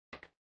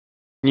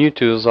new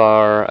tools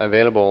are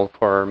available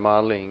for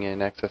modeling in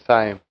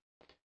XSI.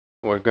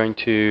 We're going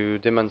to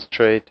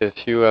demonstrate a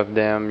few of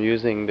them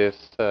using this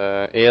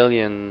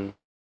alien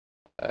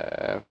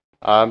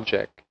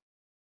object.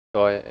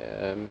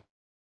 So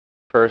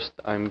first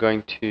I'm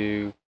going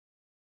to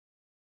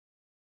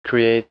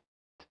create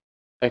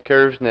a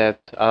curve net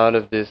out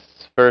of this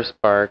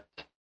first part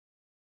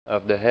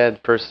of the head,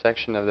 first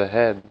section of the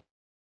head.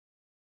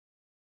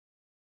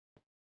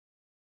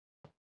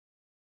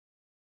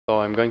 So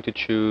I'm going to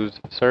choose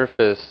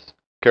Surface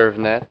Curve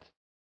Net,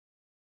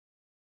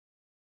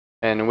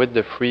 and with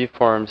the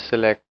Freeform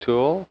Select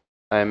tool,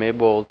 I'm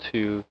able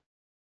to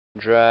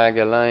drag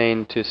a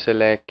line to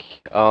select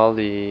all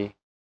the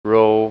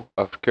row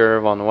of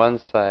curve on one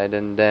side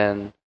and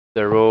then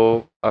the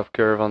row of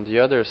curve on the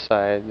other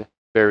side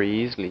very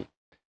easily.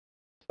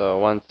 So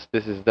once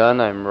this is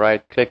done, I'm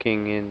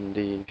right-clicking in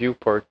the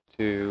viewport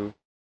to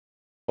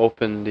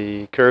open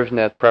the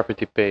CurveNet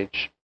property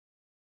page.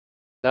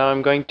 Now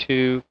I'm going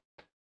to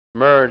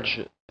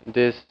merge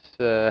this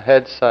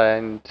head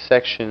side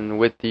section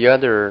with the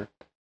other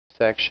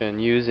section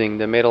using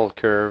the middle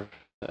curve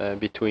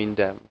between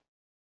them.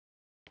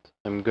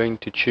 I'm going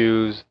to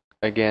choose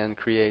again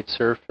Create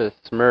Surface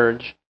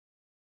Merge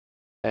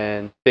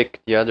and pick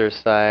the other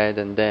side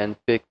and then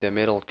pick the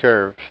middle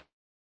curve.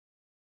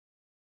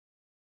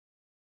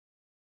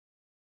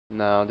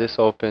 Now this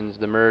opens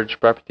the merge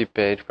property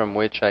page from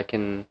which I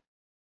can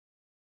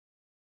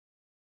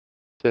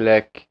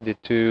select the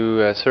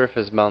two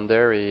surface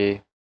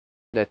boundary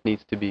that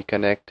needs to be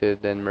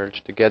connected and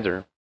merged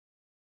together.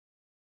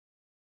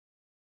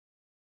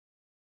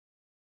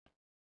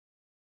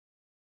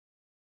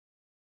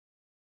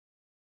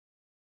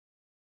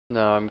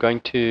 Now I'm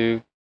going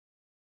to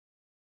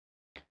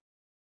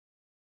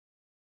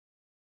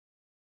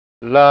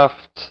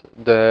loft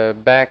the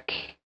back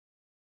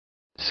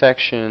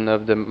section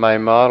of my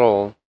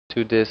model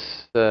to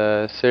this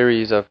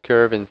series of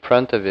curve in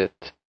front of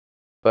it,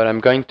 but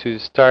I'm going to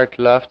start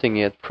lofting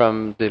it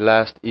from the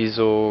last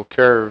ISO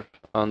curve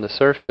on the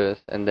surface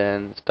and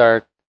then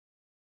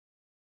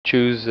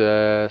choose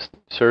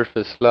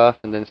surface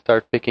loft and then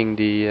start picking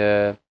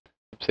the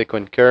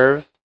subsequent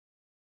curve.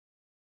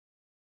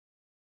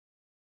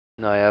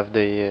 Now I have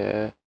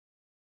the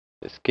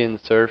skin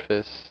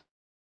surface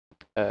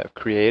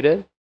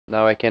created.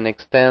 Now I can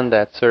extend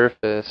that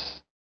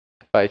surface.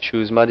 If I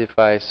choose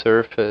Modify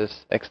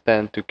Surface,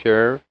 Extend to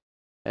Curve,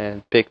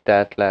 and pick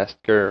that last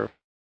curve.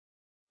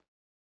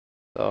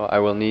 So I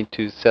will need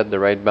to set the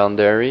right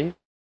boundary.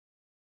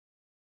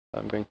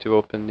 I'm going to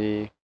open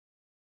the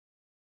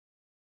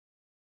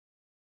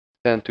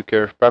Extend to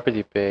Curve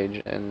property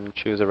page and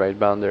choose the right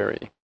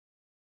boundary,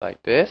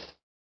 like this.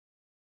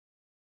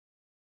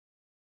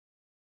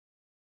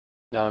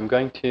 Now I'm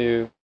going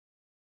to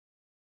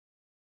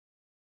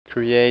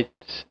create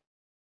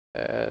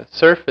a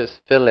surface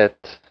fillet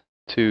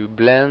to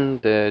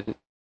blend the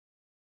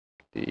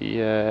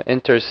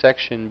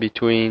intersection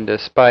between the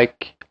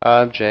spike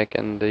object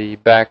and the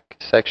back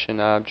section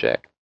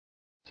object.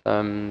 So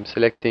I'm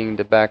selecting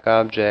the back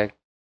object,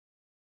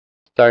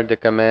 start the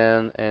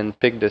command, and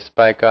pick the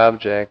spike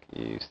object.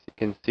 You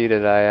can see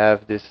that I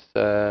have this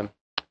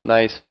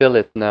nice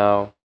fillet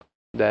now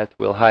that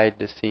will hide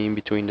the seam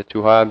between the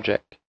two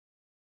objects.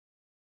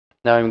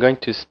 Now I'm going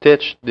to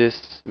stitch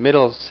this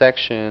middle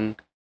section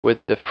with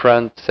the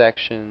front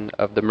section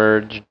of the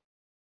merged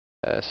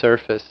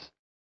surface.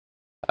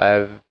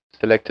 I've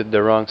selected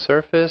the wrong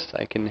surface.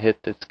 I can hit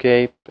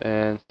Escape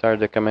and start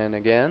the command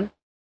again.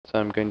 So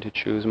I'm going to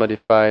choose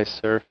Modify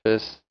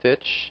Surface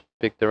Stitch,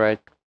 pick the right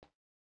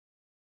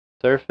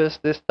surface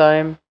this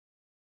time,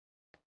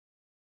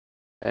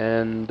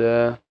 and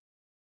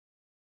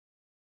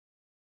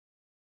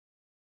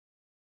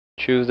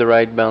choose the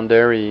right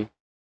boundary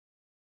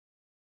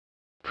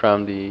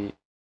from the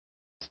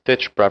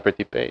Stitch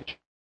property page.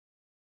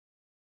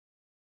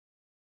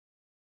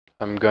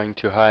 I'm going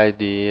to hide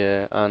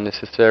the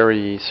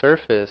unnecessary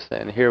surface,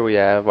 and here we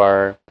have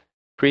our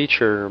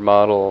creature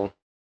model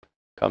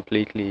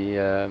completely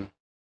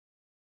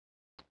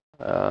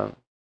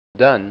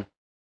done.